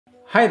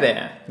Hi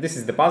there, this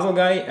is the Puzzle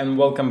Guy and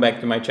welcome back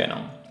to my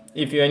channel.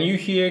 If you are new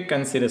here,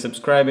 consider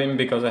subscribing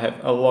because I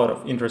have a lot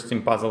of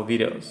interesting puzzle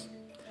videos.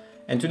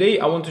 And today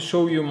I want to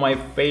show you my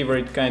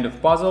favorite kind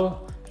of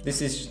puzzle.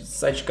 This is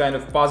such kind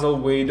of puzzle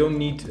where you don't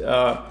need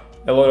a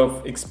lot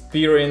of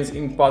experience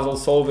in puzzle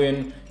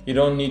solving, you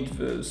don't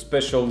need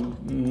special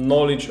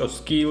knowledge or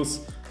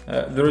skills.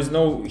 There is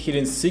no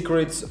hidden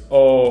secrets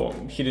or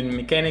hidden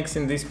mechanics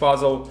in this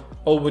puzzle.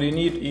 All what you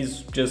need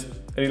is just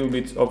a little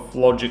bit of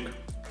logic.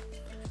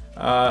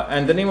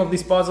 And the name of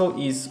this puzzle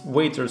is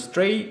Waiter's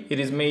Tray. It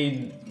is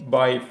made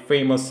by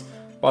famous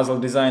puzzle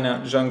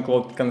designer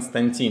Jean-Claude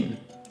Constantin.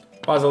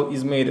 Puzzle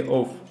is made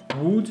of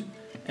wood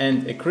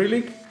and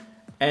acrylic,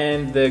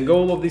 and the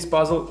goal of this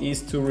puzzle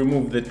is to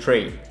remove the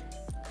tray.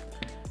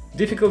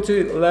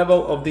 Difficulty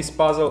level of this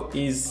puzzle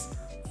is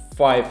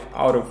 5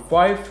 out of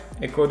 5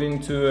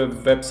 according to a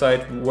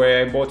website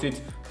where I bought it,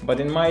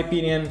 but in my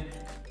opinion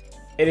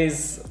it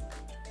is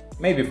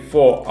maybe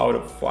 4 out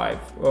of 5.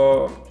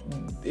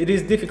 It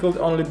is difficult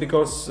only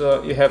because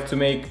you have to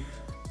make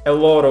a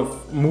lot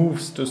of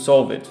moves to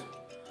solve it,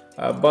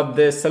 but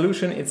the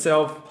solution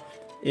itself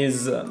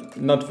is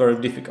not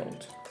very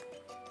difficult.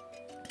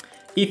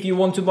 If you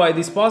want to buy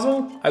this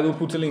puzzle, I will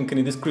put a link in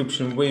the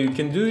description where you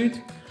can do it,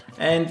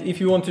 and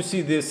if you want to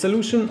see the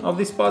solution of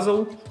this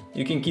puzzle,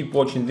 you can keep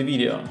watching the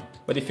video.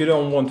 But if you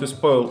don't want to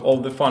spoil all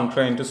the fun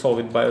trying to solve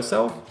it by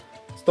yourself,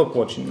 stop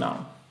watching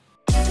now.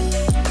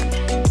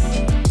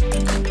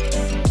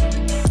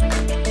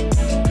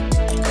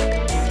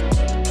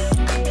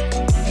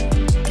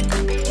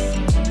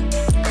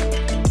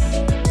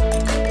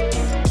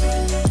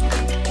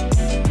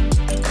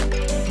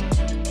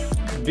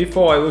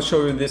 Before I will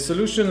show you the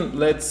solution,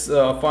 let's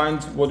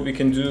find what we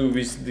can do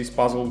with this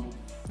puzzle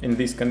in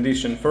this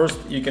condition. First,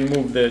 you can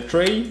move the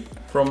tray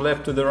from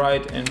left to the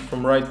right and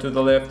from right to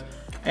the left,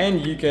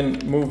 and you can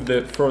move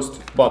the first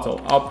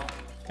bottle up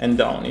and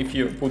down. If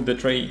you put the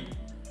tray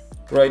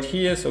right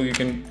here, so you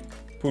can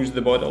push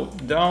the bottle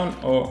down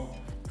or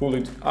pull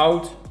it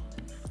out,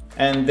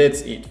 and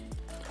that's it.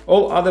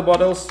 All other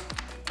bottles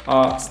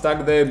are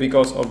stuck there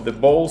because of the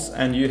balls,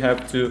 and you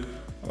have to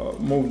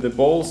move the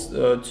balls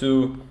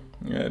to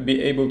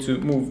be able to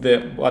move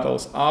the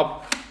bottles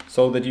up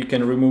so that you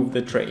can remove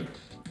the tray.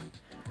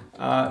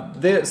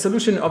 The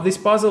solution of this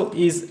puzzle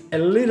is a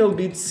little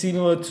bit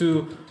similar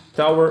to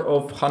Tower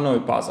of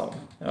Hanoi puzzle.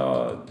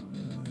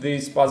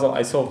 This puzzle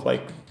I solved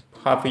like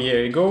half a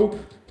year ago.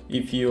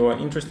 If you are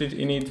interested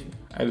in it,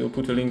 I will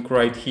put a link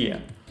right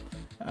here.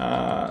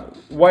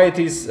 Why it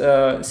is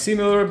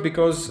similar?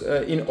 Because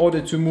in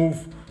order to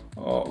move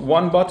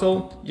one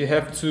bottle, you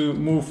have to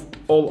move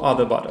all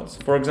other bottles.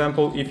 For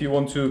example, if you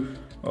want to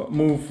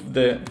move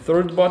the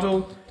third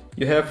bottle,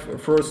 you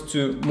have first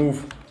to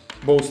move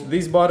both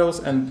these bottles,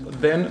 and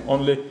then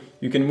only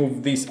you can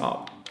move this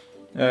up.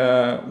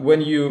 When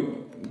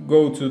you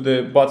go to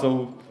the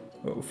bottle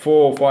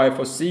 4, 5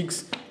 or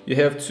 6, you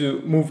have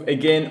to move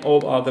again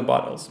all other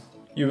bottles.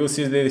 You will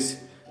see this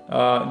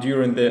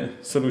during the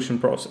solution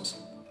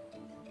process.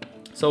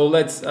 So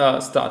let's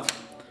start.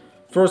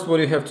 First, what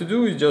you have to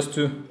do is just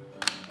to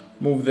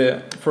move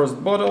the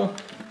first bottle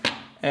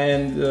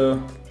and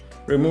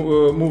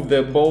move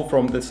the ball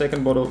from the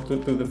second bottle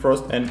to the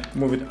first and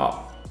move it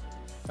up.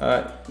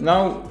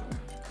 Now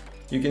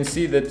you can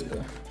see that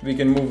we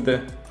can move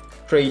the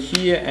tray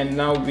here, and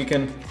now we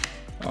can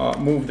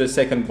move the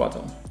second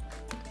bottle.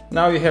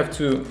 Now you have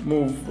to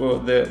move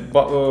the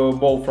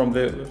ball from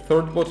the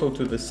third bottle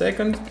to the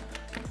second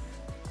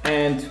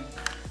and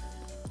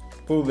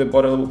pull the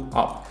bottle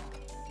up.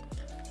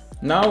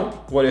 Now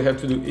what you have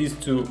to do is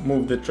to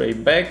move the tray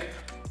back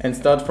and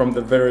start from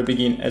the very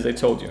beginning, as I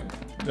told you.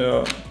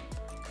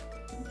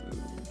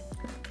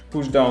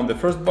 Push down the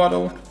first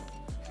bottle,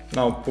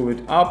 now pull it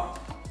up,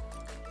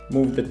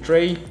 move the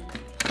tray,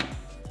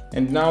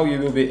 and now you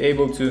will be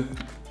able to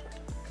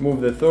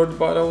move the third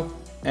bottle,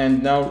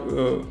 and now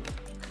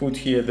put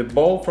here the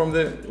ball from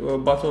the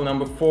bottle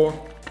number 4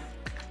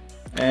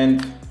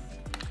 and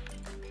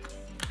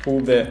pull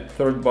the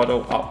third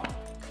bottle up.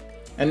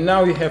 And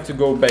now you have to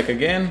go back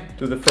again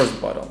to the first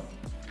bottle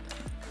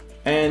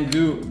and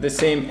do the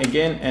same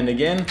again and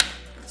again.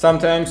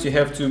 Sometimes you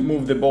have to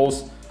move the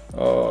balls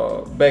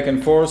back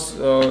and forth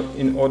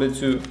in order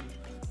to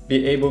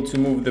be able to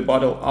move the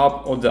bottle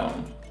up or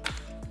down.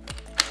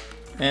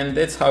 And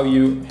that's how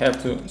you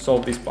have to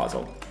solve this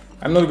puzzle.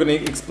 I'm not going to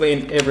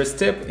explain every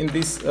step in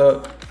this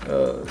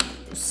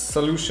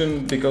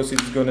solution because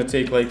it's going to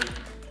take like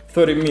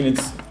 30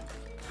 minutes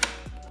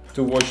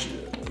to watch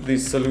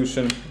this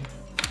solution.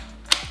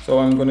 So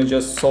I'm going to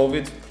just solve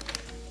it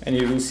and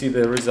you will see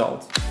the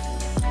result.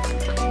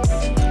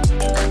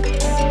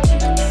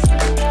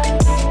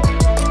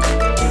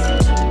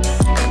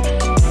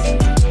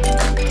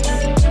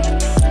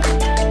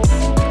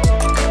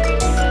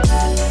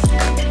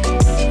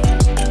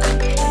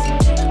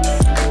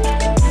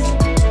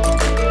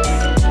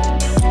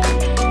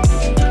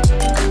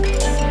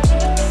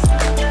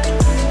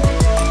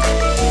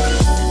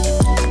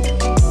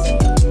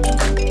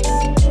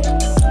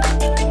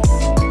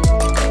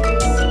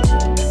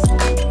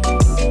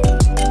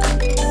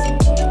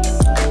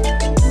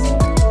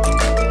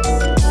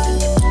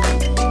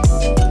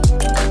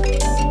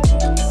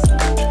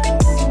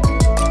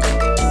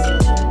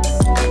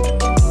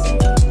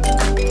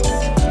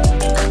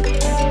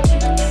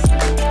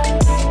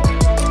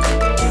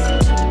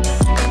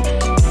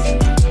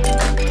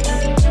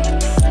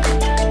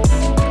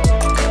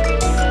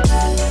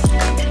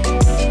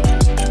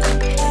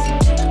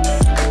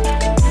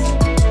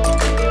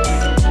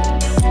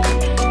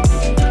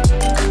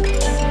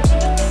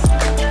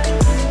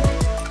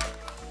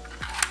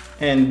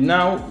 And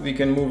now we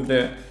can move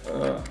the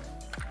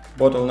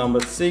bottle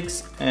number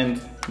 6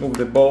 and move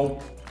the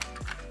ball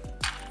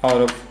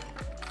out of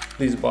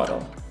this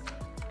bottle.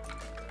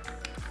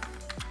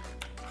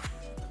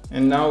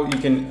 And now you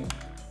can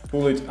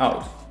pull it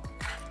out.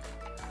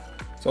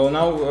 So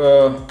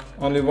now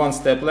only one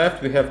step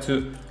left. We have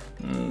to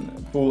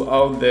pull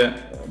out the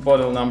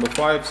bottle number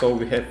 5, so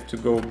we have to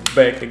go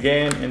back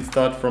again and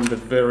start from the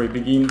very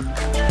beginning.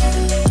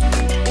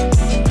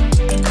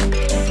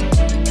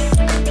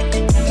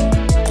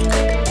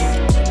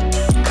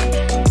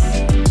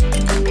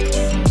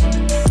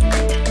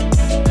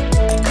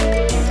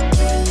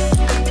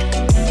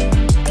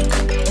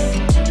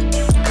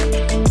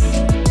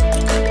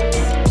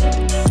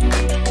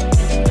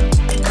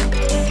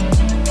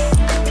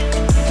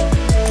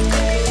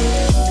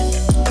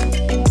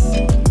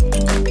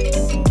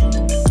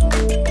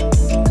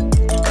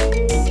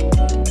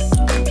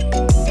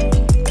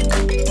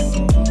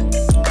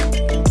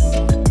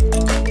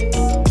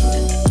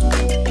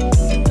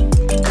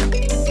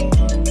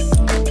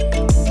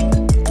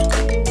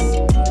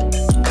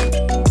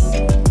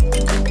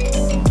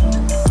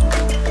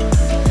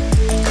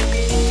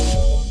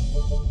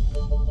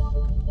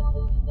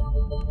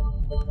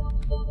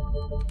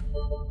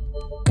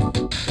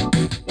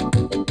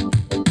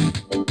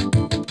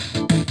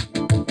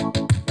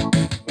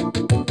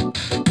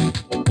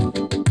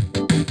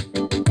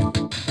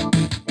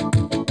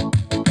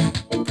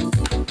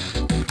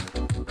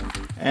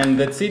 And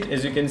that's it.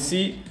 As you can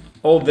see,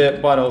 all the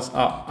bottles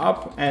are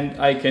up and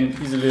I can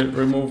easily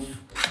remove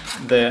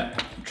the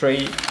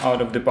tray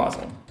out of the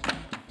puzzle.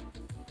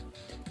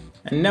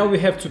 And now we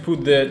have to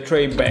put the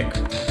tray back.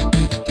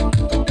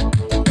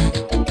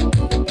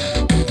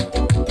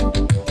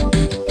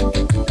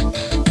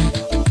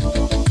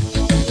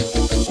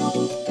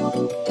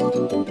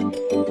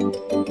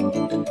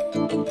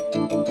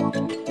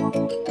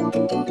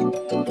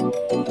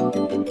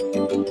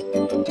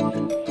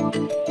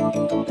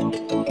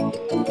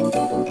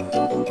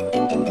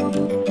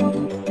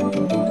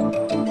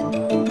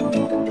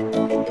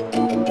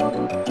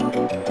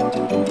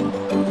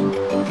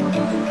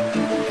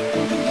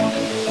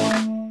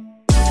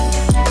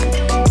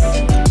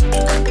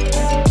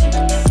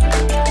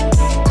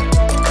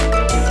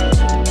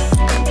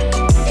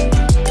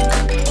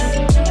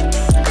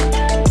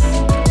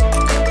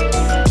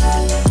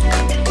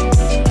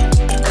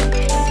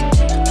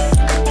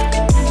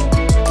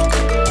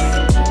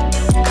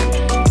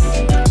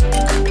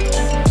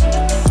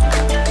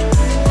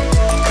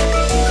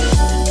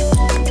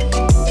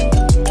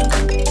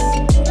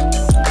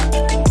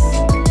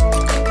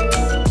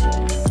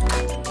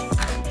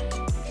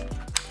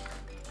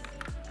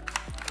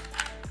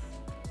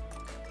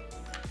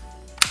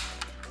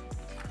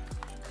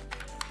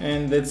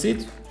 And that's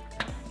it.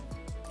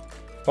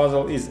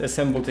 Puzzle is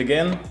assembled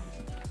again.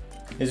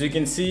 As you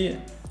can see,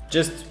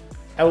 just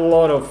a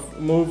lot of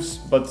moves,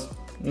 but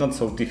not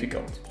so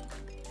difficult.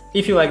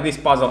 If you like this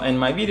puzzle and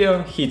my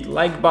video, hit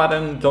like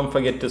button, don't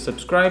forget to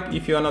subscribe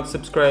if you are not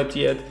subscribed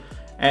yet,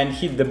 and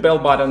hit the bell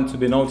button to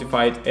be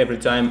notified every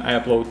time I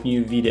upload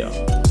new video.